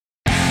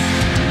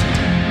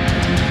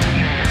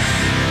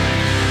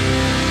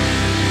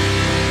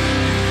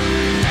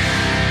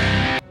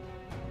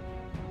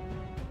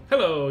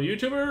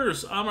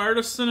YouTubers, I'm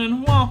Artisan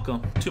and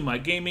welcome to my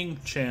gaming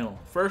channel.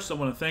 First, I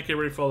want to thank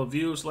everybody for all the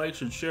views,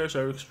 likes, and shares.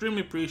 I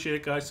extremely appreciate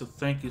it, guys, so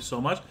thank you so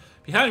much.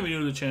 If you haven't been new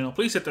to the channel,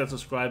 please hit that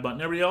subscribe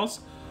button. Everybody else,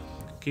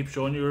 keep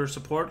showing your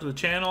support to the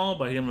channel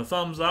by giving a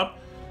thumbs up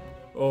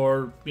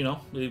or, you know,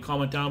 leave a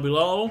comment down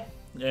below.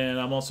 And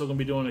I'm also going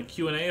to be doing a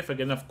Q&A if I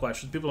get enough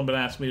questions. People have been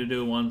asking me to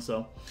do one,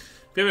 so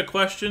if you have a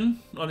question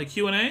on the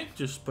Q&A,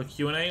 just put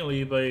Q&A and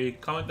leave a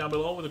comment down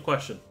below with a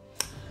question.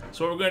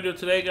 So what we're going to do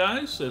today,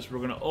 guys, is we're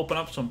going to open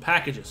up some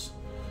packages.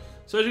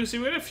 So as you can see,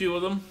 we got a few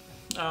of them.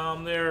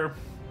 They're a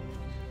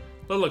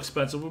little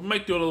expensive. We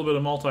might do a little bit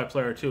of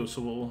multiplayer too,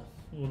 so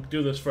we'll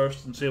do this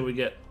first and see what we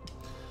get.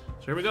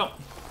 So here we go.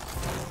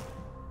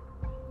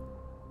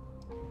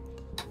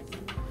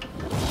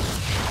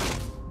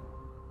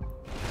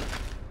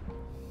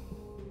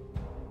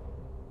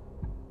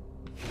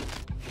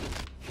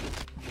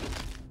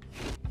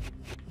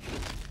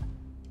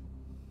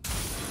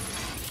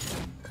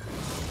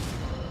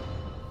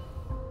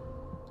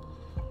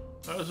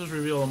 Let's just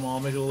reveal them all,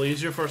 make it a little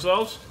easier for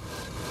ourselves.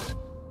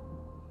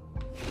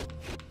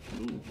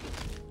 Ooh.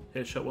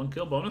 Headshot 1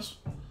 kill bonus.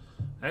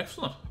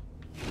 Excellent.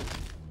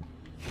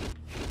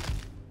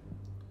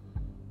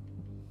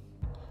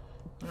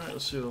 Alright,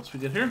 let's see what else we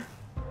get here.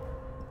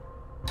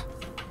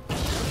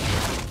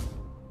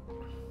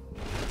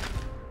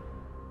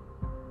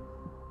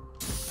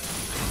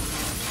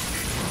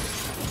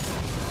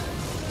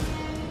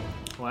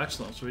 Oh,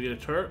 excellent. So we get a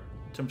turret,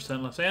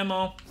 10% less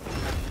ammo.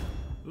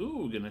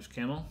 Ooh, get a nice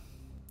camo.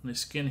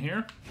 Nice skin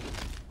here.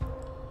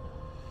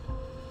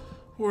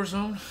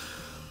 Warzone.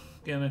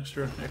 Again,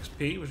 extra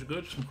XP, which is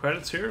good. Some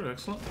credits here.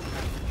 Excellent.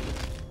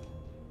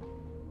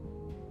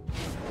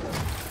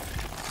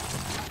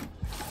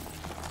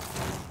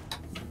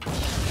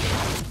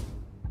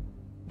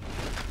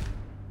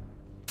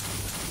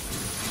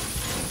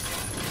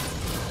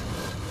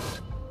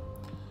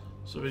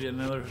 So we get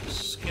another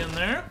skin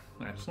there.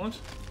 Excellent.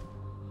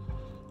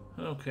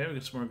 Okay, we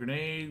get some more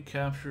grenade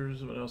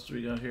captures. What else do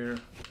we got here?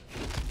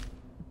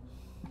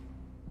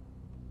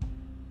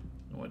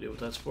 No idea what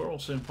that's for. We'll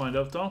soon find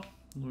out though.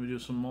 Let me do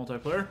some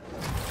multiplayer.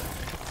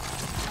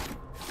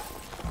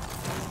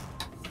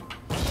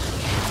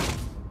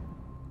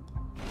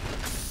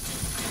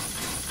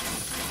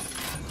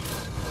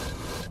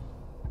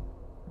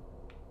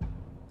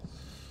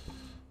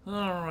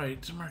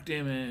 Alright, mark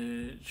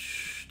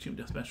damage. Team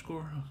Deathmatch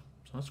score.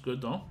 So that's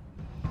good though.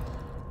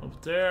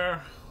 Up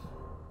there.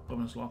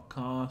 Bonus lock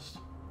cost.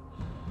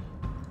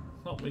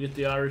 Oh, we get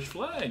the Irish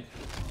flag.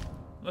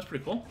 That's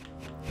pretty cool.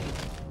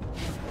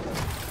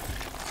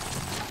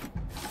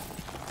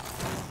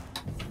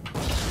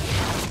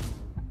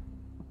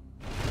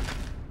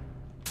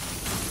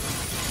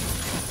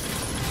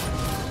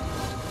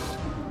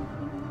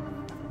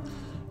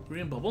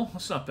 Green bubble,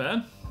 that's not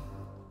bad.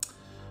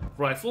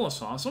 Rifle,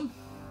 that's awesome.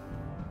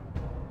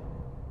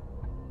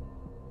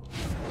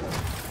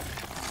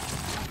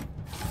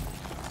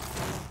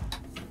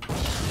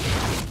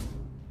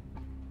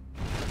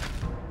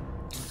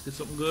 Get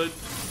something good.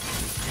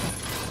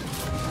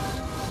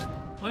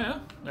 Oh yeah,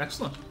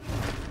 excellent.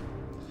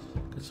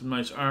 Get some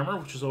nice armor,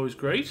 which is always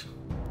great.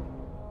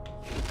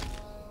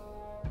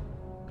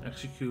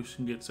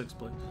 Execution, get 6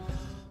 blade.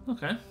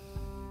 Okay.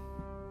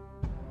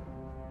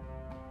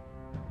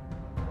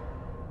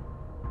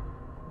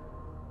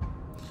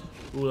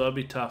 Ooh, that'd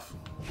be tough.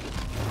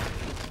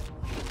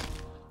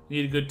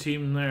 Need a good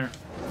team there.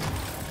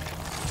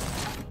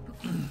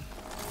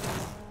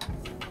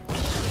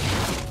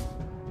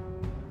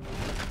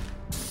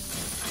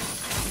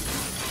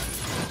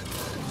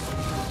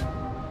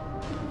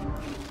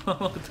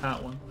 Look at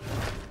that one.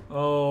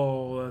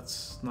 Oh,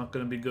 that's not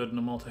going to be good in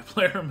a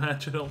multiplayer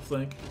match, I don't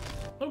think.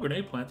 Oh,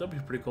 grenade plant, that'd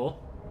be pretty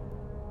cool.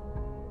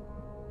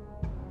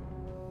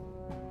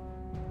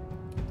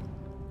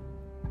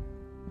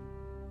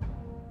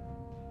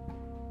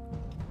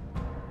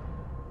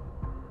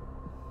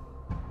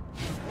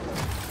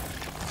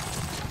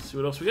 Let's see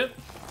what else we get.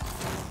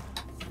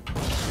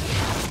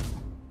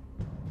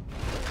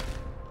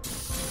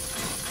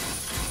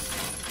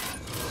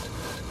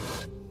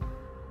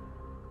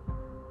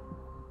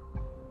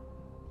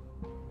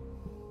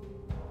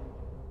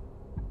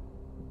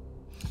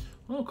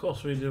 Oh, cool.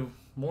 So we do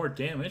more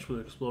damage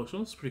with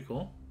explosions. That's pretty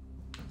cool.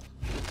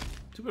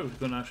 Too bad we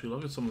couldn't actually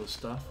look at some of this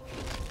stuff.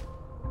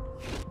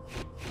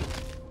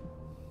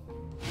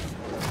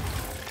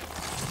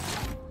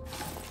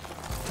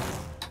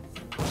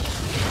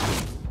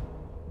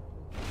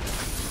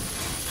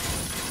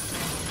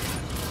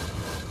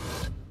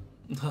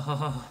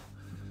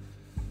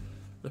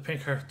 The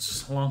pink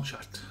heart's long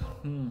shot.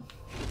 10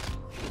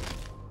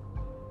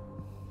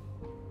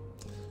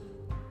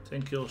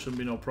 kills shouldn't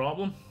be no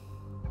problem.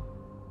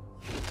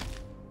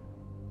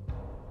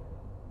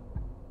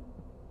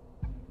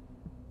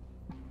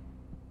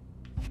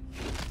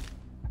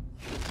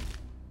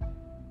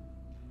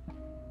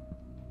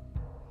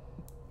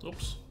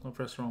 Oops, I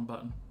pressed the wrong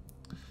button.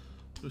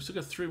 We still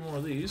got 3 more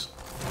of these.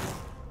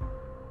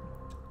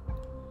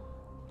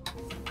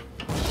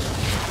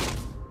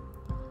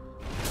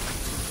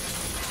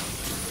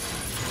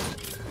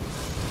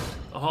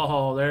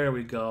 Oh, there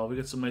we go. We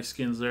get some nice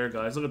skins there,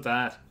 guys. Look at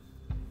that.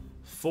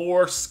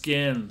 4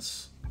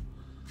 skins.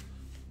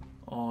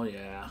 Oh,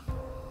 yeah.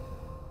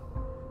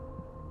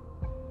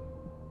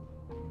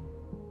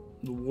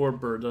 The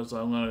Warbird,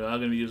 I'm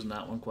gonna be using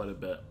that one quite a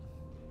bit.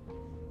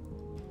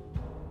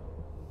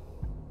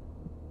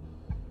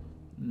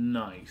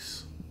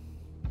 Nice.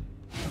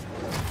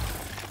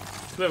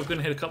 Too bad we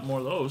couldn't hit a couple more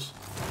of those.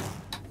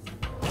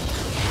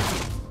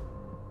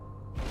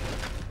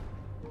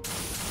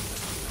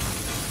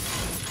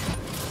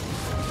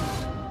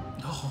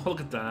 Oh, look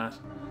at that.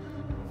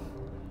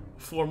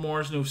 4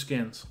 more new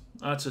skins.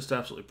 That's just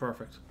absolutely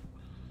perfect.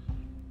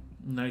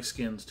 Nice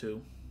skins,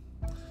 too.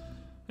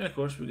 And, of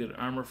course, we get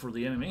armor for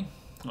the enemy.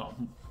 Oh,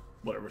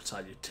 whatever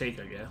side you take,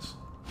 I guess.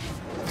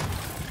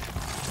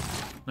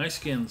 Nice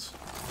skins.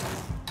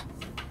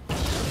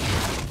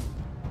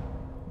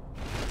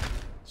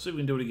 See if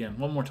we can do it again.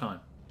 One more time.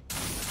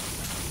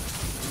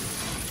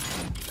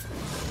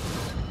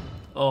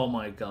 Oh,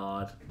 my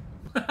God.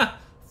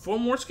 4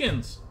 more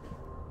skins.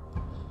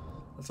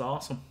 That's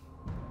awesome.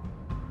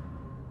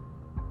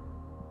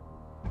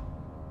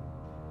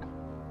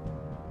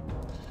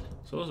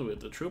 So those are with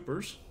the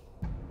troopers.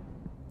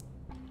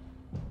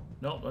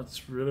 No,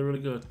 that's really, really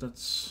good.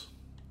 That's...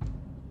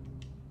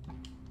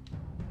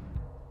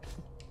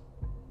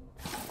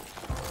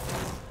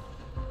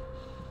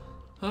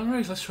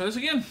 Alright, let's try this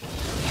again.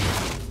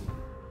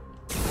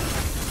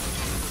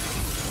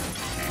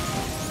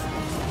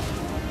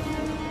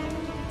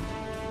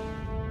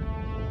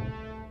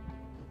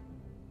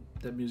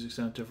 That music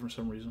sounded different for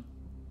some reason.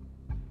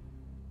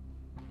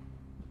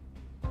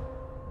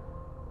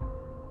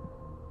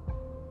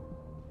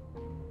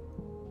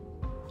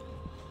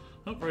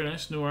 Oh, very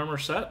nice. New armor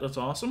set. That's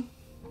awesome.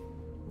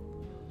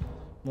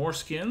 More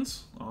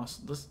skins.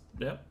 Awesome. This,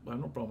 yep, I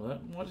have no problem with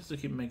that. Why does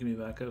it keep making me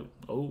back out?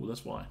 Oh,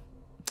 that's why.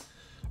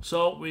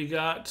 So, we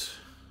got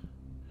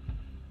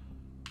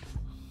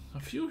a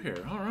few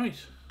here. All right.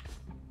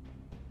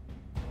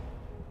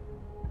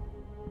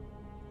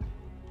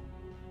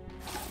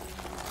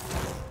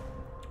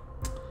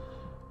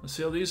 Let's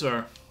see how these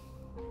are.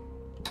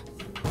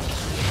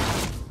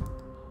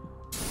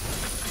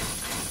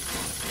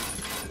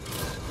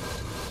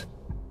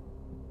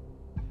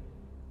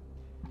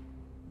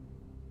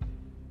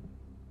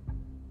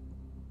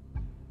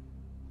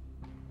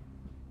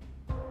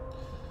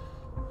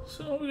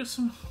 So we got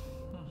some,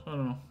 I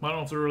don't know. I don't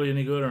know if they're really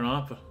any good or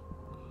not, but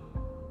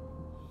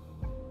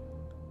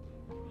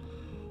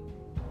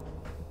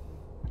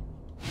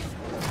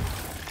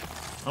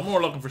I'm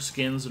more looking for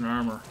skins and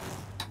armor.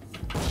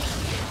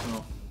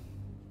 So.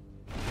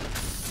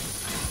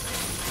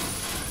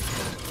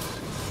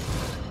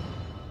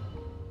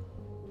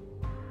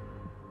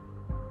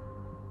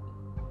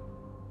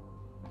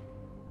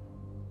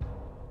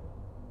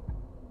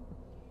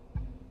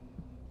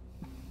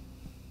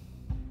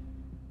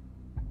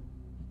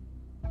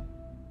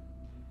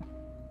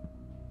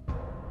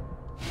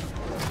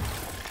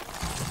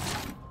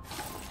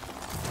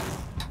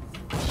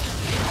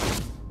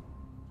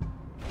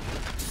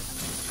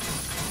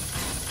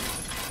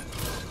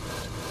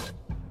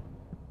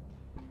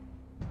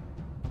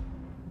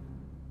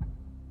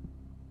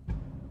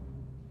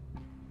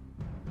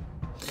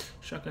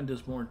 Shotgun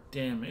does more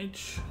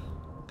damage.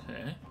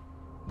 Okay.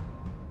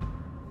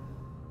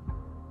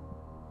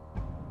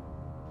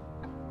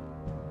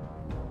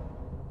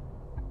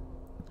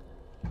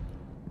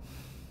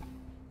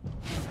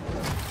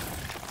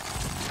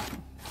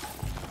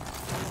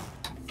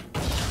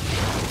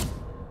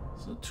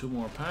 So 2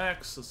 more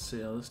packs. Let's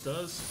see how this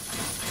does.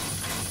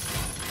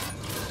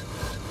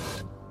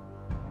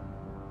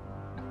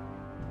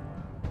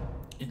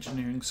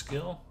 Engineering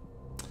skill.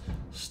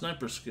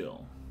 Sniper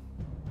skill.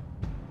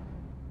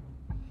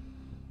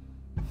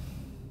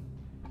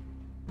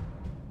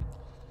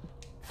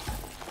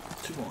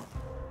 2 more.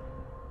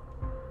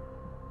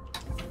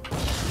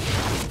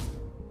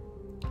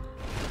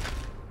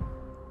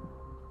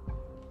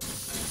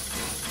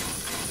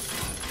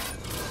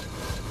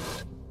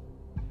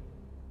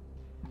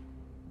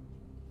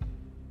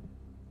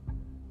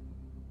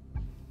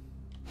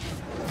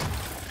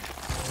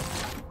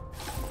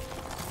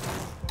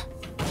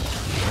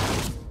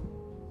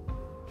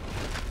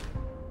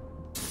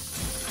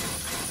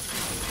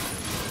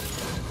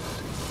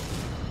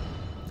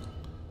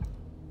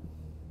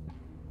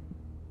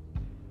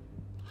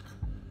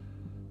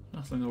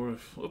 Nothing over,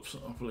 whoops,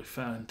 overly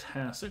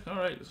fantastic.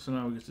 Alright, so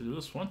now we get to do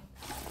this one.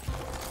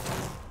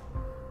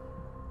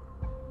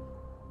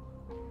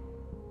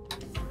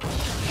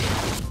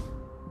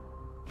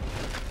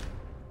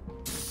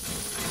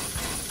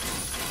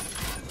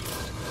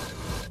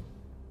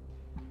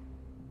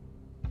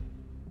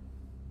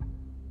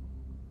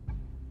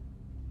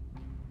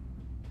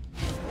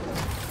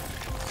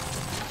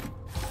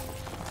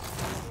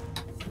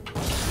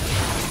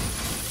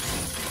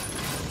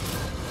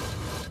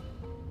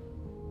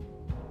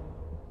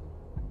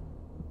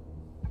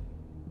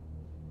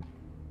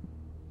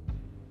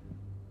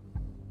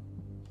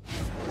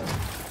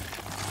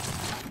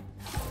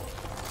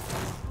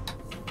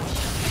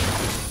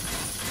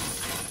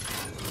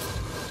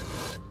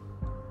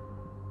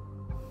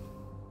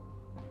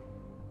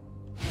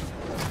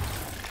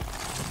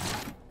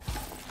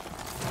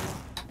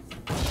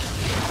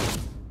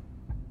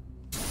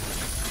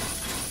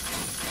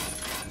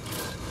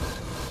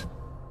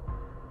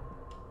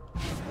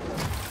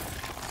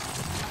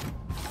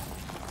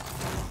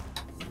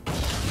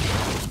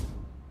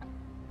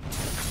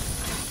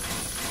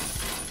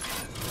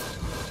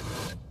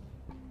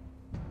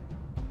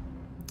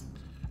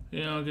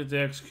 You know, get the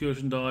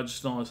execution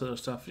dodge and all this other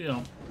stuff. You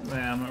know,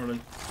 I'm not really.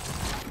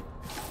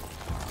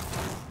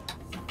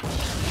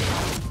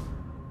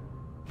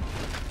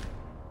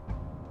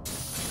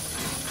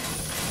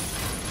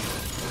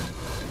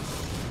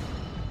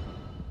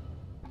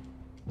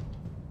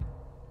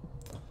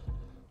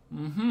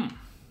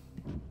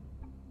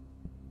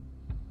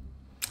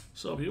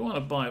 So if you want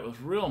to buy it with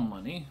real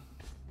money,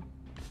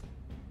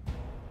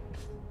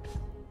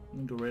 you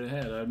can go right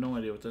ahead. I have no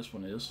idea what this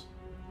one is.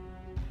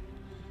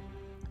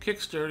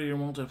 Kickstarter your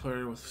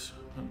multiplayer with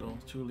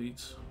 2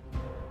 elites.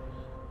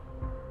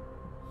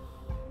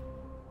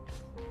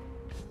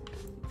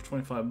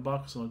 25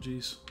 bucks, oh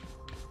geez.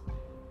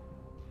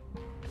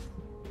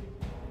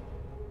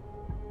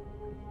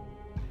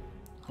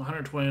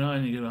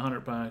 $129, you get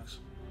 100 packs.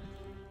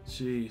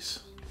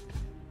 Jeez.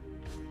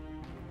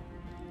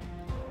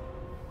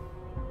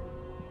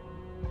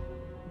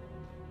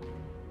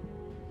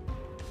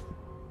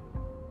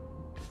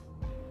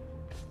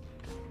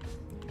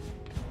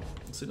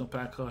 Single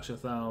pack costs you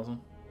 1,000.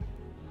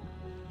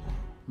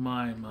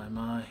 My.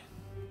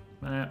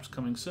 Maps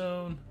coming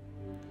soon.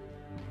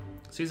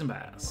 Season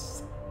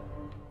Pass,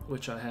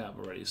 which I have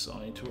already, so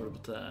I need to worry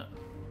about that.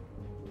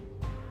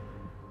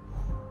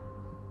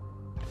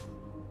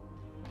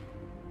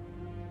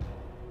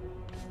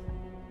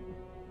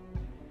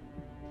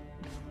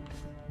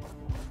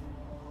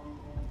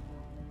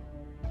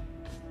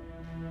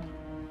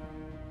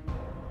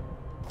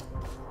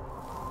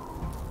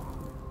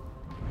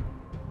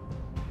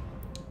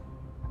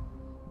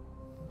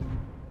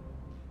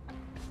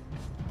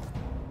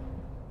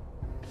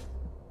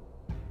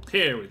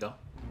 Here we go.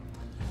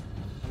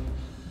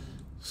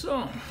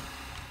 So,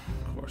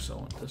 of course I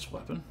want this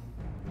weapon.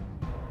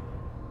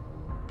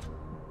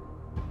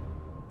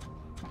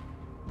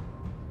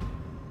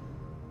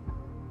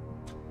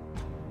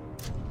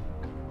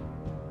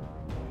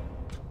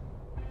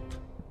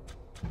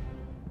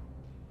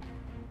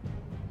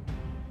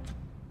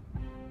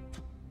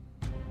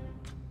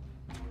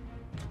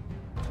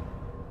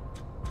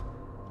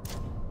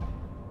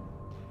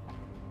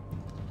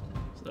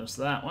 So there's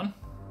that one.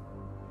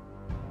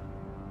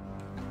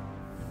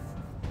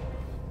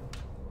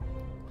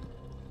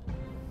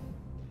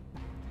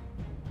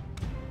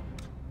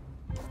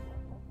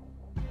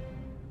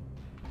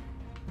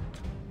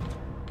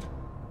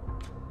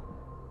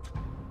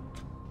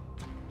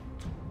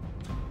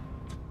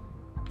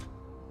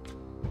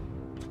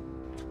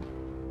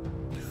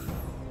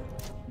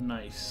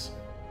 Nice.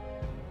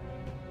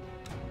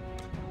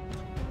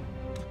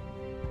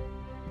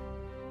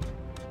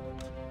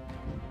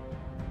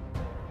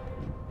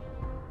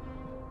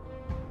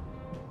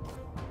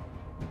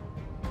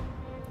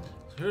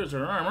 So here's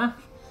her armor.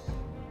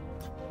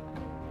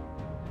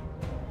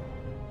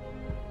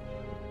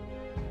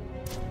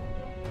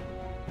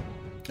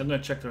 I'm gonna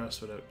check the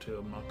rest of it out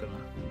too. I'm not gonna.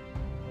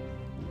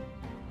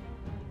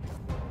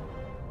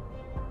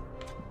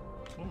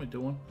 What am I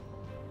doing?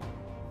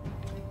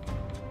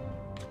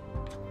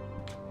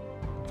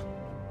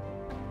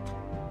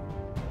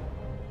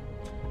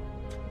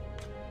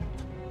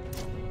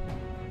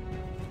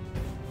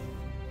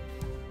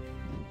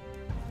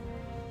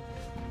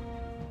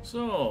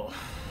 So,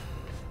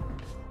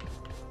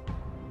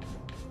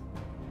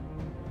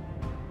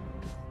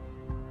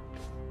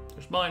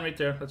 there's mine right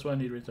there. That's what I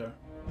need right there.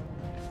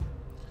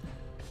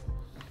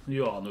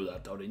 You all knew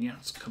that though, didn't you?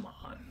 Come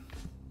on.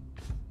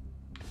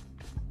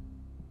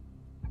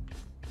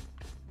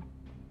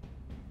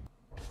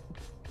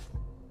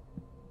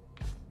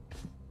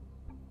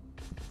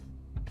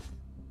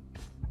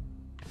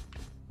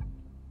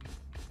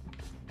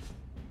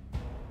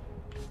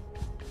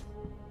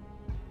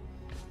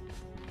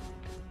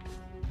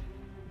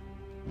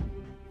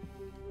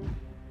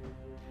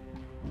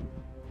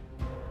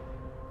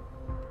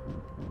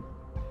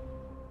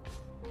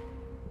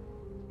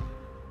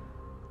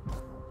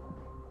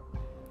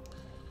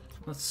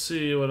 Let's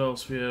see what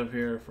else we have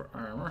here for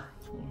armor.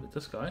 We'll get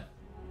this guy.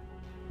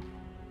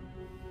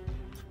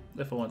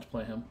 If I want to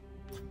play him.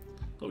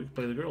 Oh, we can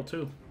play the girl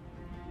too.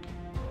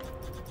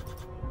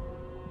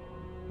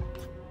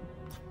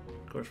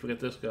 Of course, we get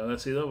this guy.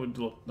 Let's see, that would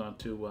look not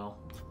too well.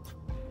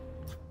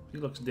 He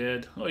looks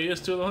dead. Oh, he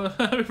is too.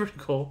 That'd be pretty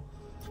cool.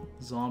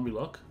 Zombie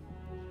look.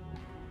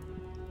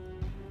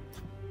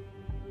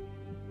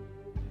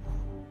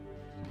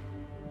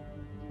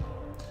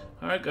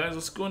 Alright guys,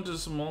 let's go into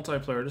some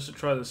multiplayer just to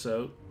try this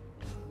out.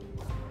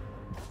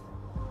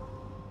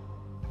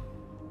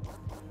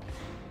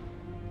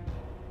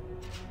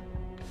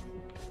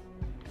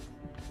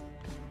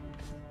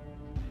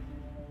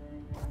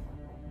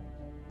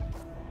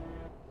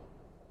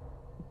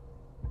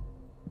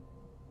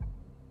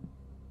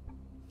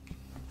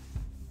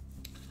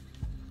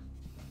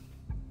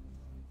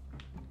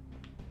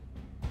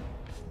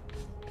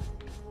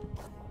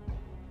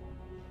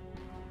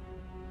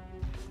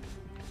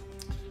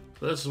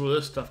 So this is where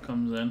this stuff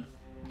comes in.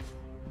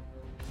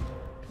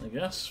 I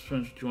guess,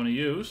 depends what you want to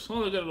use.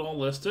 Oh, they got it all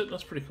listed.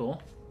 That's pretty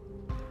cool.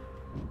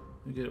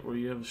 You get it where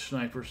you have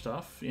sniper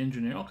stuff,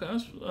 engineer. Okay,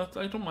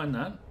 I don't mind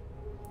that.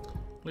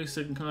 At least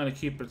they can kind of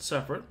keep it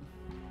separate.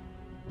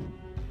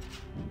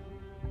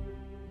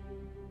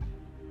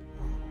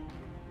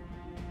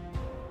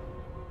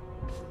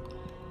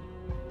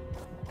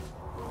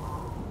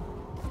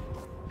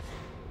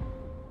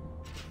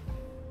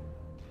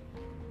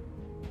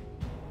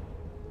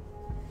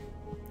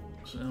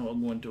 So now we'll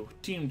go into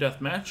Team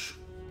Deathmatch,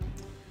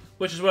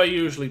 which is what I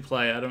usually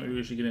play. I don't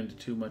usually get into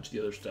too much of the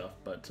other stuff,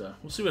 but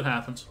we'll see what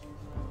happens.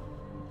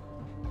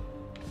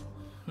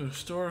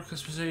 Restore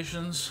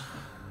customizations,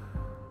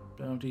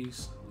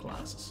 bounties,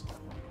 classes.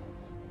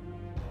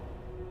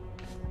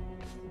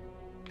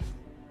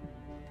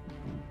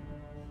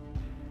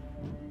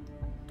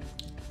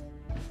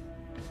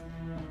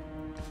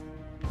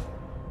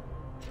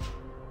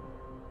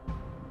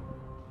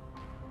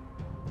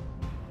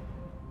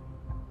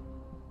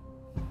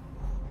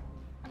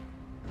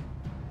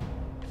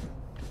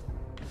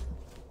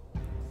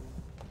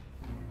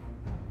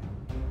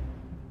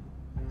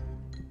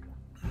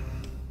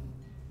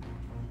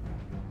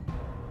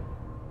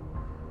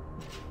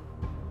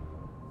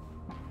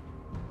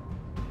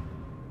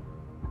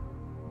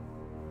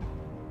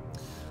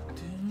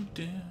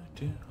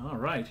 All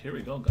right, here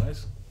we go,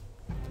 guys.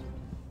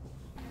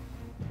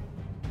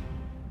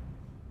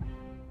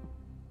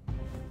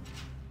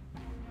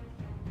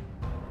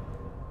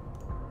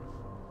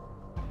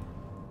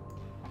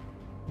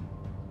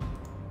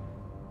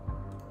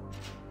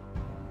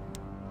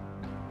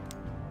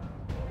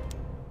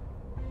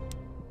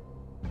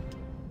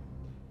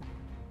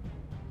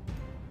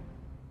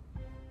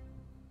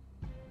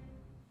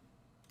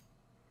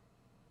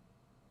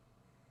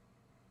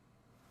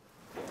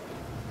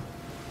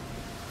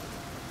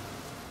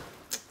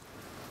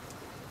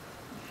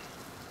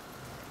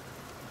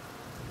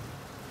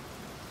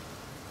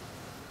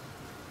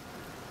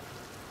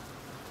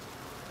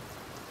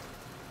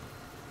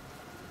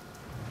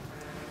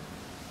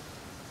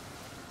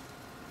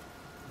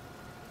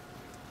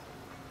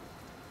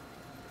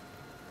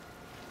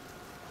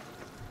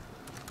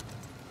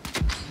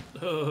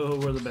 Oh,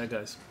 we're the bad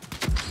guys.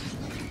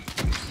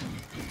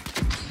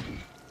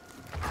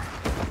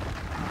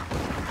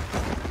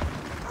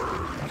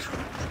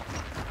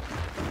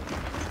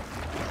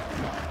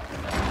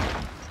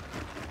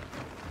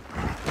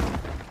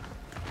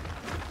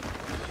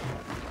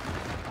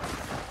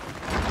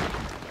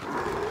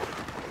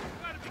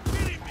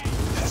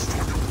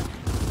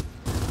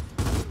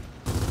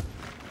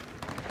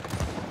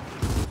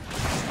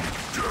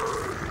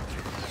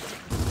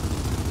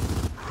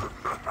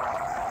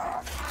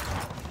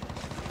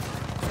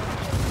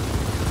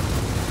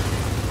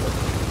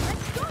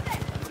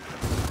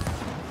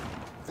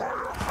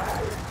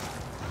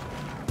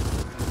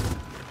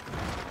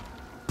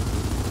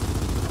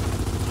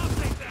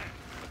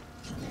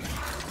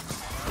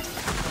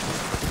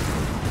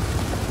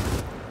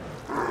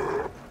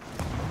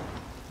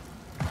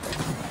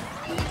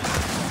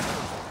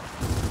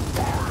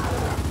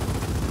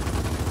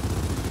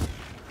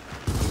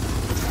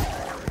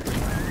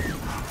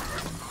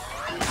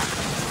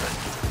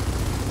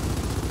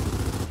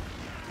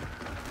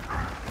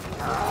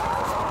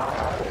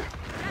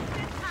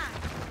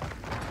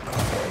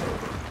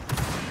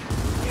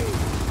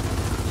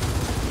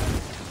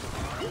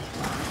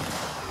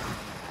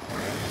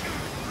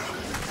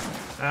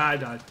 I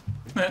died.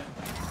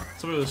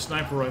 Somebody with a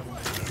sniper rifle.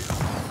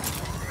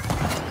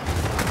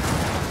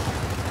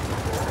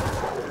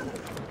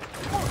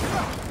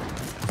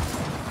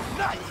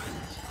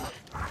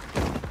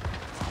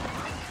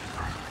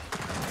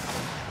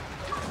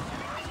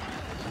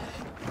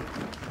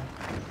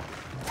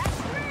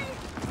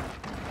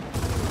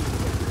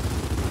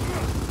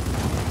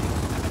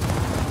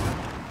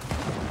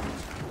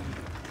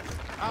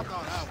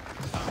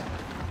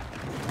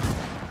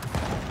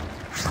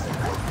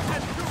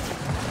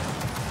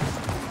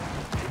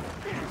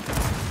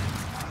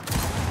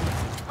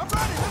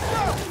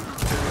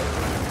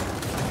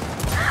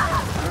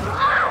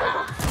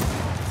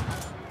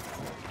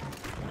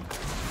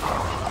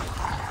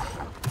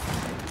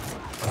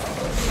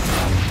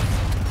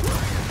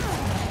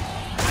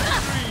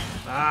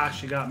 Ah,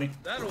 she got me.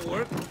 That'll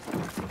work.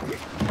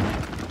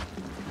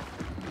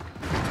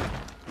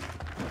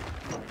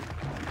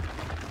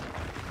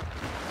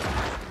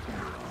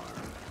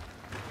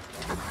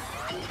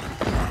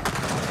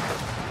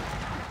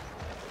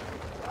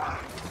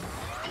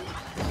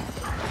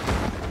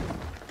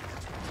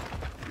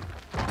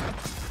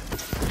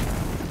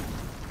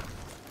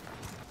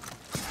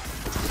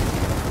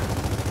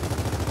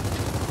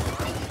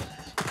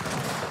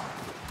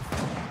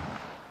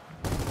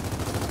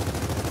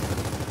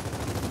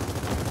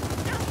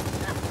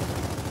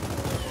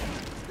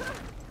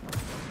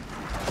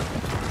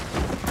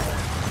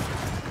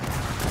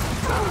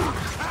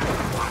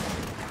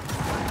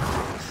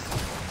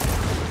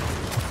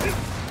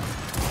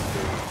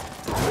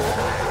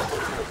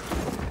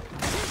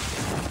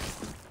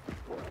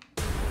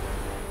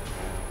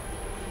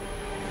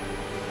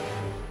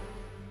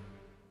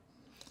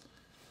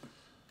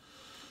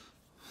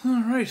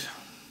 All right.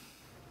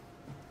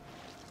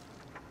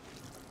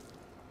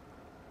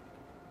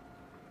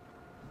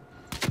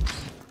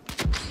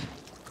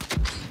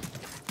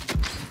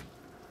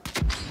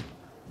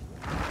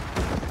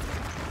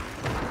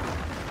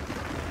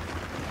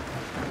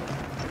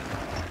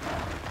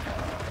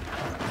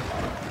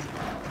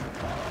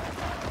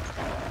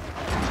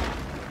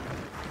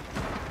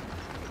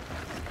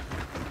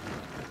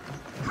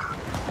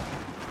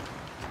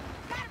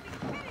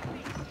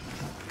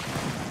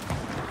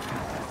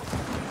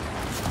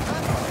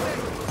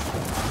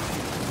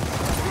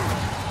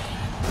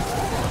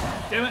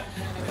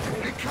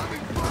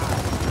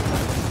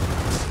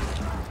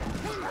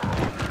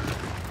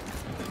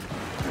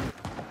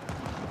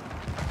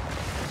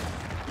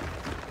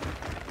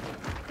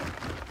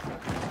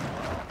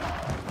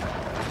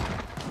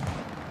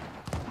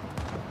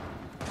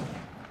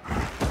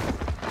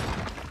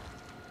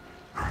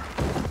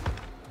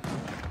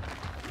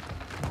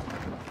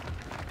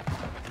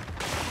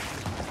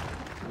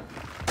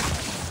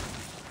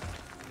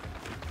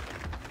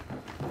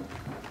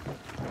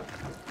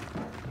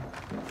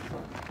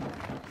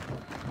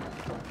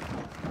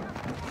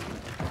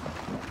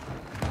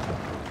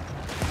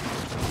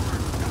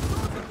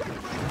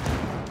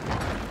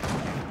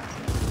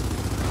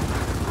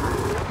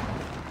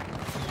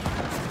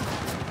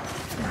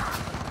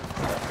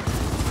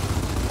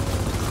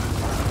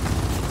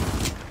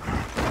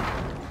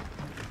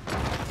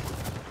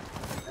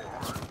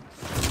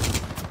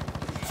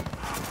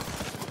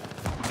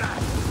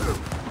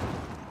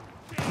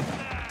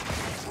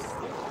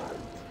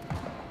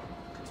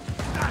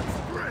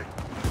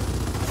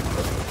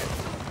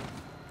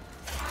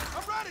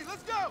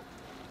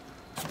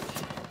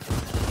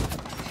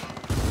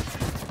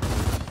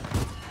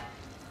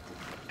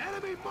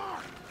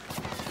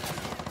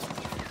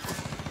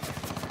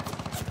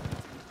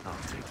 I'll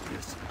take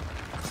this.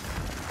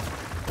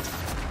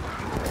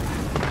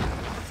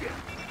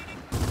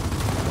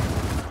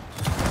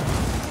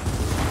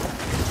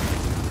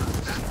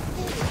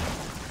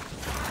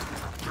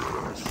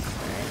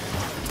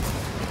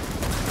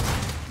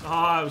 Oh,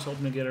 I was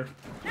hoping to get her.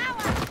 Now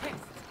I'm pissed.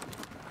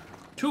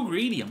 Too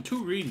greedy. I'm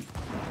too greedy.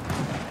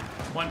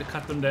 Wanted to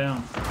cut them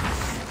down.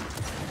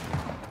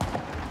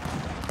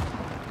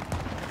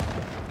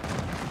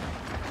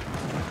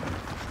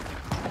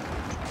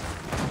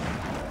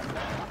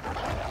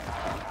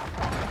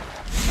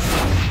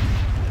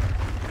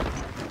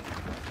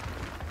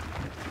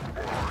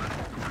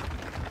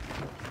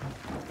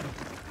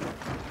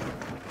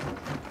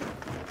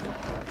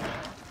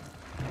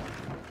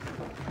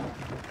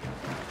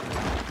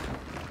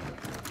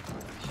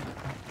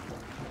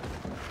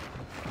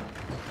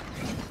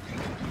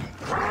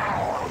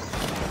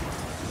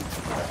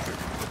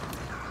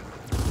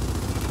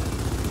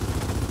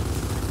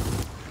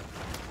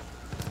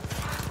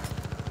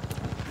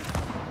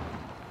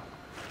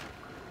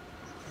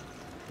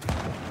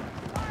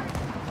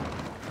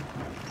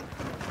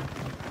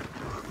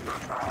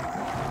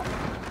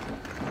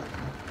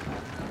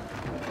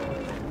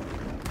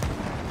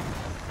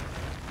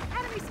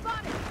 Enemy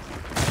spotted.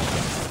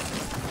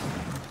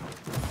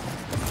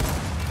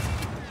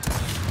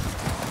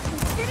 You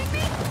kidding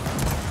me?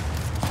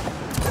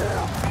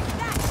 Take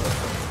that.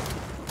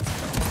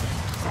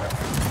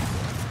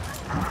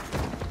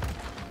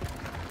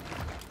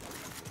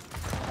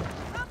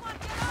 Someone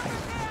get over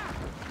there.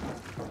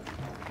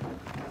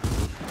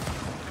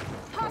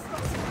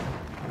 Hostiles.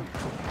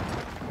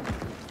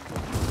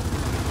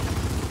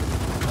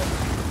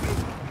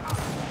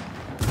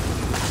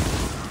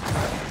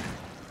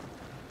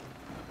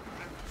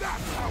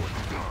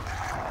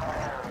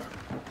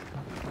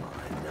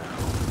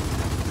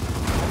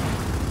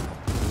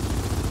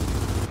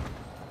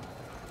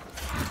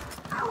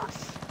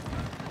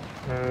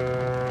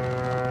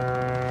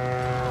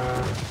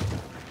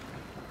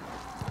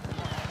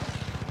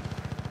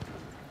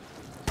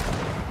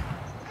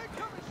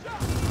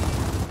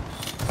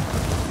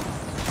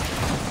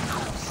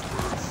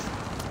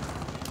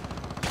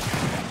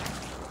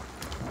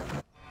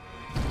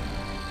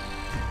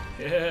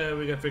 Yeah,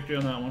 we got victory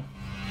on that one.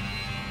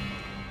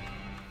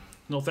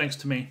 No thanks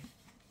to me.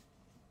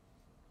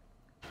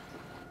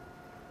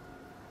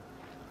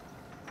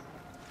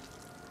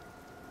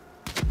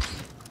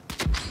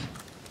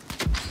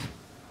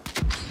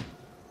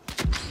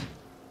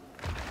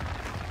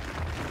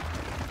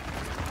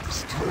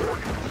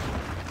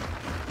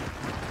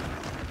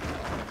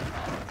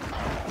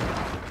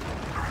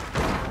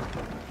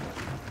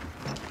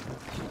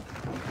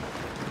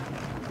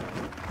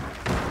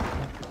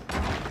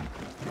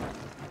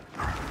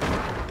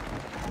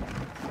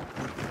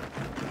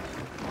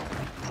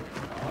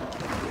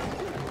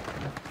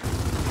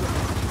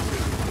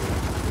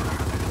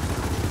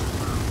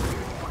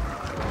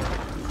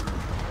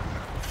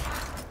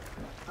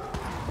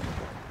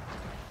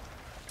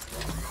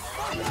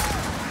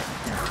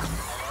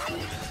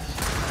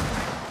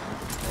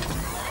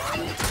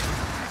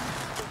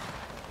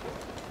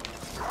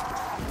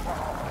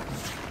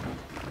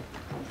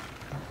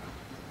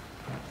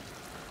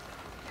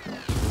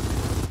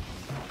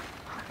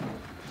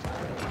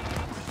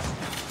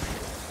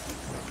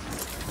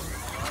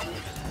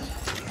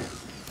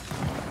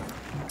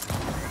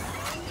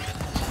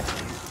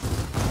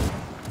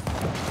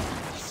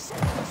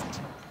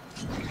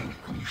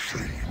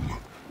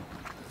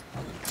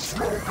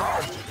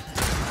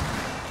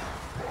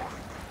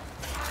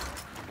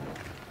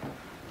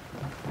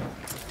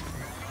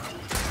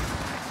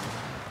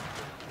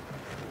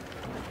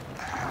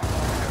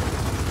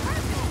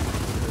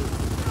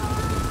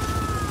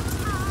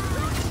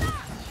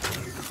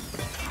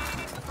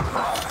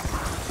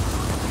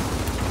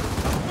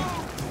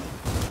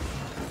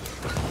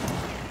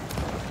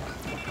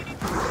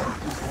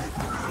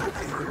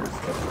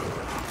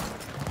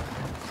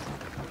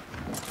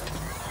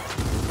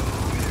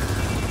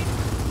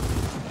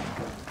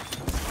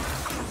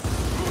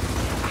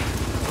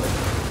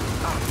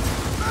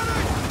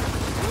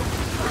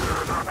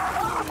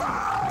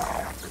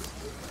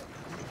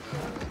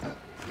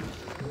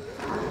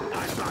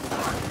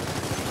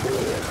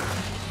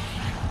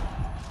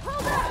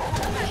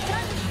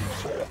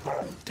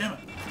 Damn it.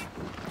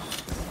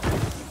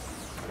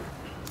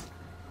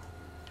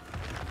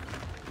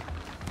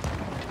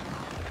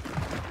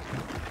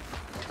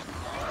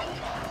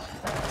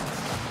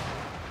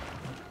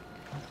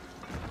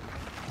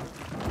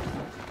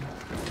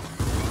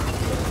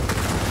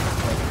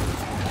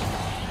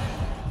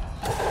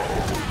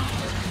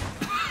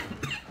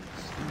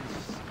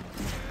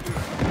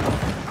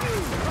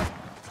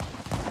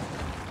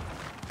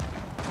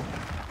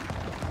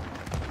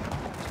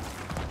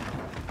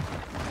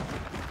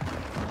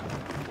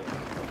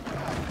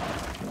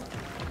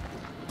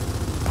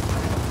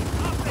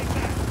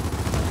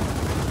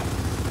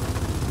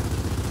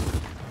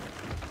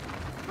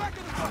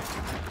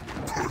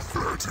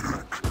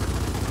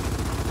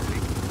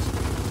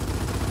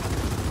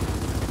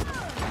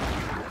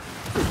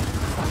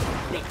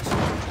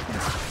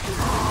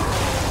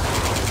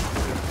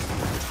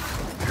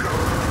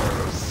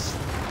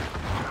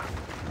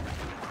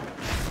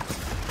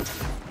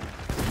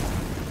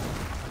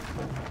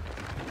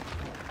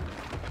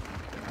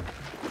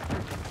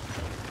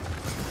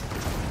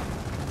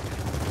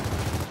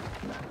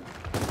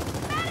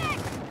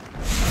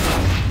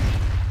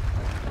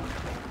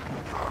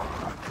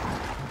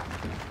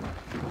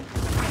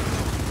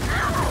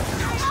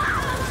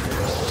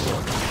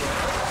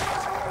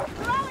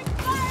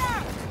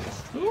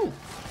 Ooh.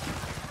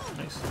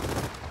 Nice.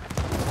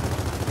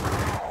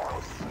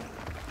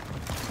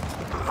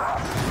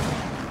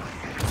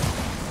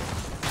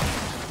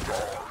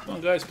 Come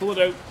on, guys, pull it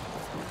out.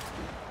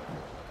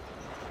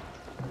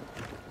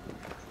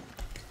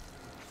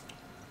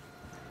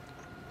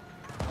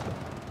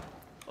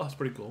 Oh, that's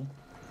pretty cool.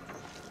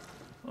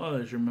 Oh,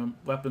 there's your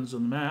weapons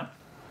on the map.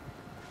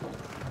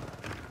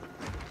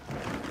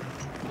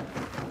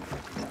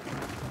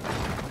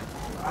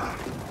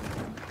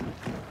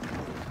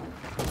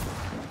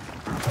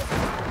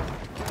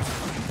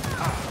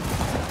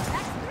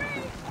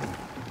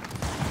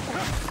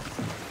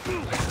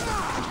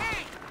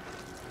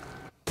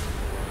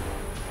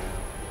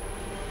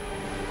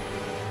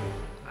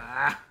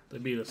 They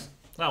beat us.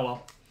 Oh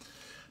well.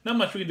 Not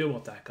much we can do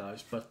about that,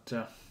 guys. But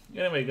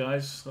anyway,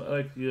 guys, I'd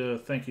like to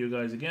thank you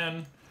guys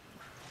again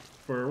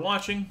for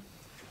watching.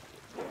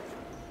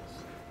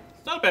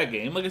 It's not a bad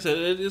game. Like I said,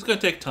 it's going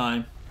to take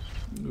time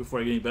before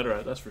I get any better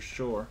at it, that's for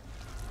sure.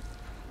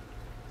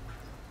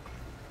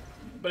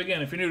 But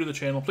again, if you're new to the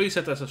channel, please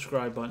hit that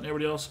subscribe button.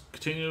 Everybody else,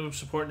 continue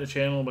supporting the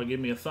channel by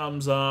giving me a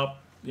thumbs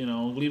up. You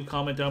know, leave a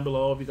comment down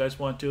below if you guys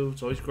want to.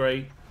 It's always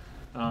great.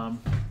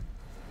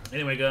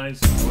 Anyway, guys,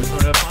 always try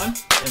to have fun,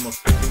 and we'll